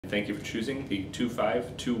Thank you for choosing the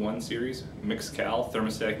 2521 series MixCal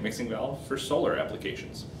thermostatic mixing valve for solar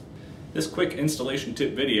applications. This quick installation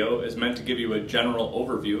tip video is meant to give you a general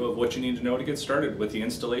overview of what you need to know to get started with the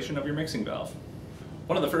installation of your mixing valve.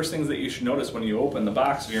 One of the first things that you should notice when you open the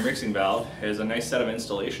box of your mixing valve is a nice set of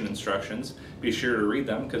installation instructions. Be sure to read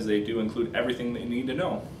them because they do include everything that you need to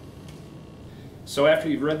know. So after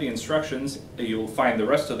you've read the instructions, you'll find the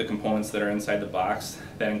rest of the components that are inside the box.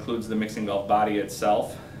 That includes the mixing valve body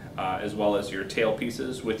itself, as well as your tail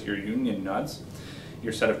pieces with your union nuts,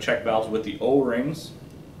 your set of check valves with the O-rings,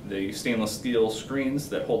 the stainless steel screens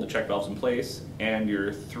that hold the check valves in place, and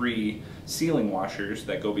your 3 sealing washers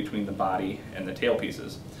that go between the body and the tail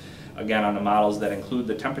pieces. Again, on the models that include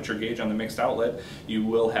the temperature gauge on the mixed outlet, you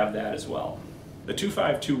will have that as well. The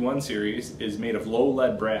 2521 series is made of low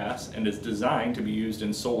lead brass and is designed to be used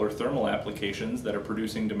in solar thermal applications that are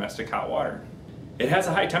producing domestic hot water. It has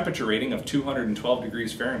a high temperature rating of 212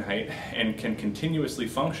 degrees Fahrenheit and can continuously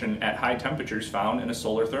function at high temperatures found in a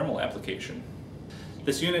solar thermal application.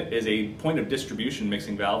 This unit is a point of distribution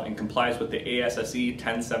mixing valve and complies with the ASSE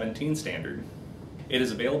 1017 standard. It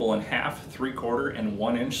is available in 1/2, 3/4, and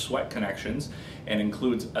 1-inch sweat connections and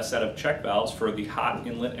includes a set of check valves for the hot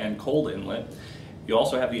inlet and cold inlet. You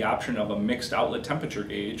also have the option of a mixed outlet temperature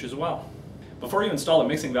gauge as well. Before you install a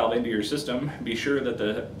mixing valve into your system, be sure that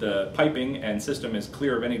the piping and system is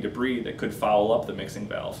clear of any debris that could foul up the mixing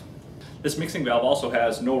valve. This mixing valve also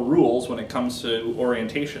has no rules when it comes to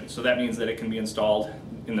orientation, so that means that it can be installed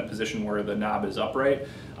in the position where the knob is upright,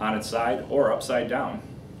 on its side, or upside down.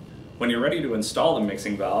 When you're ready to install the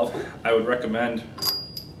mixing valve, I would recommend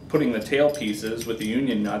putting the tail pieces with the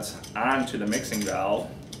union nuts onto the mixing valve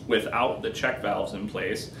without the check valves in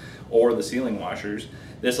place or the sealing washers.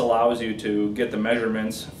 This allows you to get the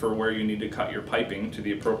measurements for where you need to cut your piping to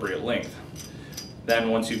the appropriate length.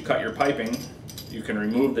 Then once you've cut your piping, you can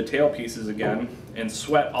remove the tail pieces again and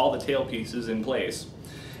sweat all the tail pieces in place.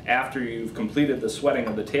 After you've completed the sweating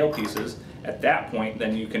of the tail pieces, at that point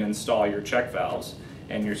then you can install your check valves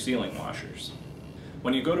and your sealing washers.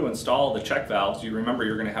 When you go to install the check valves, you remember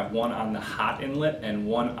you're going to have one on the hot inlet and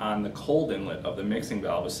one on the cold inlet of the mixing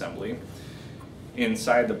valve assembly.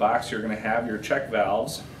 Inside the box you're going to have your check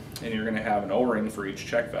valves, and you're going to have an O-ring for each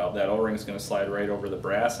check valve. That O-ring is going to slide right over the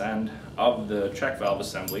brass end of the check valve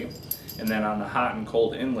assembly. And then on the hot and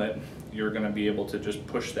cold inlet, you're going to be able to just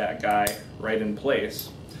push that guy right in place.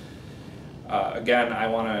 Again, I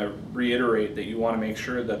want to reiterate that you want to make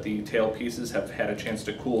sure that the tail pieces have had a chance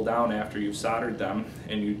to cool down after you've soldered them,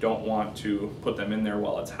 and you don't want to put them in there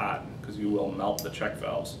while it's hot because you will melt the check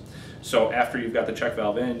valves. So after you've got the check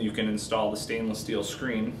valve in, you can install the stainless steel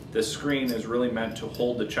screen. This screen is really meant to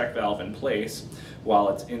hold the check valve in place while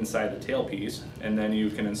it's inside the tail piece, and then you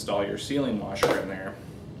can install your sealing washer in there.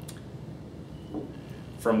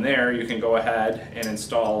 From there, you can go ahead and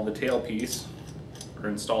install the tail piece, or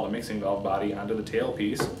install the mixing valve body onto the tail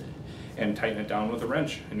piece and tighten it down with a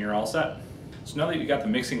wrench, and you're all set. So now that you've got the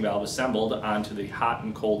mixing valve assembled onto the hot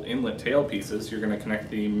and cold inlet tail pieces, you're going to connect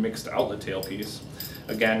the mixed outlet tail piece.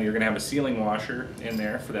 Again, you're going to have a sealing washer in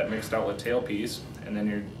there for that mixed outlet tail piece, and then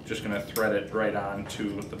you're just going to thread it right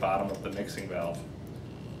onto the bottom of the mixing valve.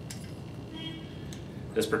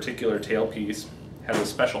 This particular tail piece has a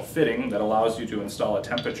special fitting that allows you to install a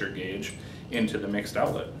temperature gauge into the mixed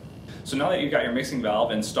outlet. So now that you've got your mixing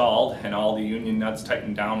valve installed and all the union nuts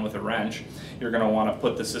tightened down with a wrench, you're going to want to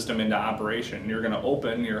put the system into operation. You're going to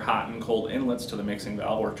open your hot and cold inlets to the mixing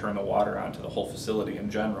valve, or turn the water on to the whole facility in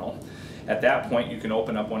general. At that point, you can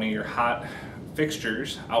open up one of your hot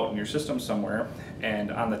fixtures out in your system somewhere,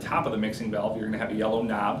 and on the top of the mixing valve you're going to have a yellow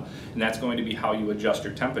knob, and that's going to be how you adjust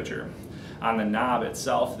your temperature. On the knob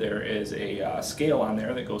itself there is a scale on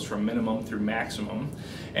there that goes from minimum through maximum,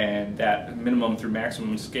 and that minimum through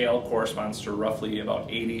maximum scale corresponds to roughly about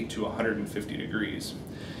 80 to 150 degrees.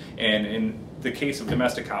 And in the case of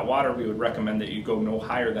domestic hot water, we would recommend that you go no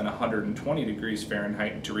higher than 120 degrees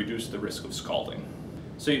Fahrenheit to reduce the risk of scalding.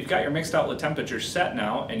 So you've got your mixed outlet temperature set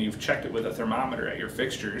now, and you've checked it with a thermometer at your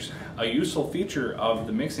fixtures. A useful feature of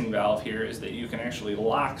the mixing valve here is that you can actually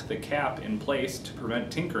lock the cap in place to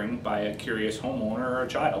prevent tinkering by a curious homeowner or a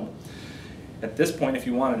child. At this point, if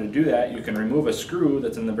you wanted to do that, you can remove a screw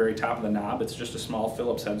that's in the very top of the knob. It's just a small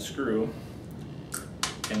Phillips head screw,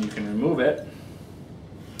 and you can remove it.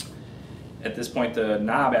 At this point, the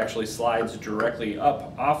knob actually slides directly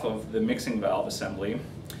up off of the mixing valve assembly.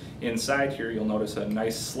 Inside here you'll notice a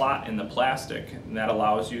nice slot in the plastic, and that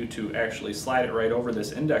allows you to actually slide it right over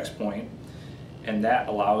this index point, and that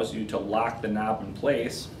allows you to lock the knob in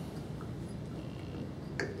place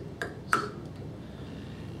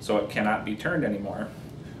so it cannot be turned anymore.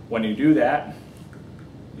 When you do that,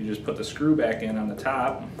 You just put the screw back in on the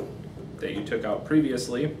top that you took out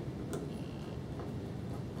previously,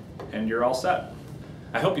 and you're all set.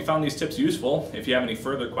 I hope you found these tips useful. If you have any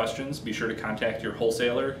further questions, be sure to contact your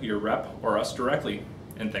wholesaler, your rep, or us directly.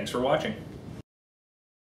 And thanks for watching.